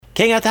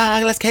King of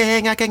Douglas,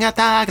 King of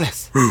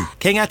Douglas.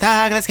 King of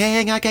Douglas,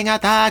 King of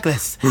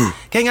Douglas.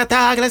 King of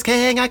Douglas,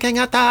 King of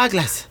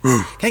Douglas.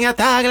 King of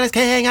Douglas,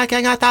 King of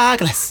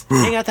Douglas.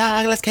 King of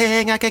Douglas,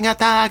 King of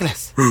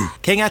Douglas.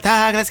 King of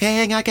Douglas,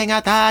 King of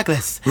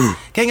Douglas.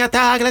 King of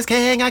Douglas,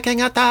 King of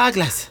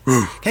Douglas.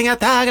 King of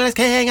Douglas,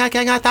 King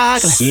of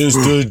Douglas. Since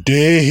the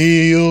day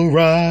he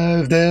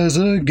arrived as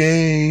a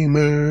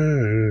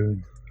gamer,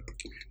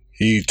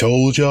 he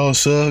told y'all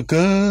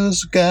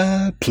suckers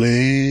got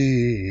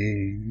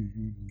play.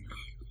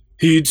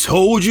 He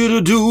told you to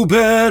do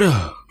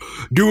better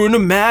during the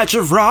match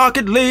of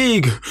Rocket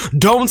League.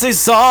 Don't say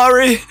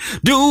sorry,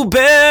 do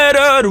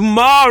better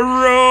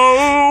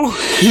tomorrow.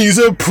 He's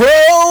a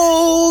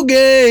pro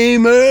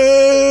gamer.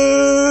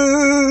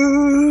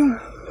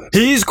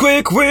 He's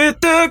quick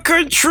with the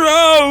controls,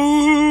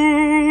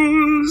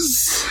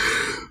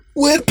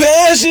 with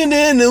passion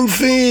in them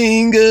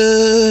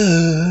fingers.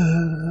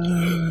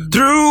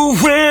 Through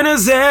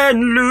winners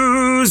and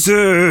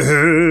losers,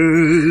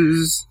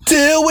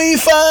 till we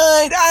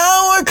find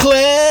our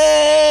clans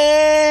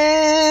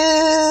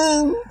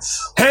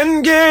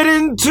and get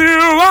into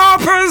our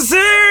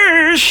positions.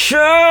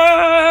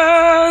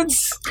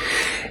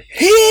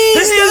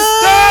 He's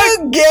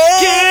the gamer.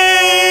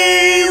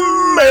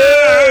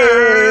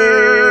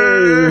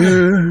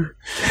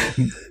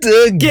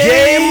 The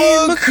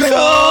gamer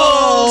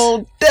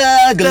called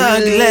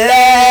Douglas.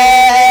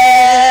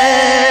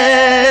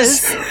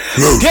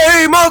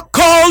 Gamer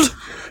called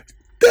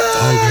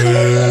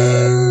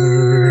Douglas.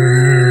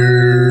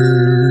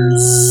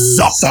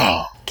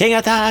 King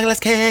of Douglas,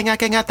 King of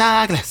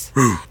Douglas.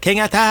 King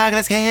of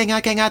Douglas, King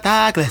of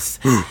Douglas.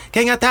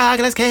 King of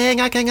Douglas, King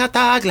of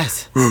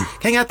Douglas.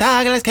 King of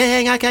Douglas,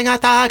 King of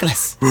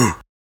Douglas.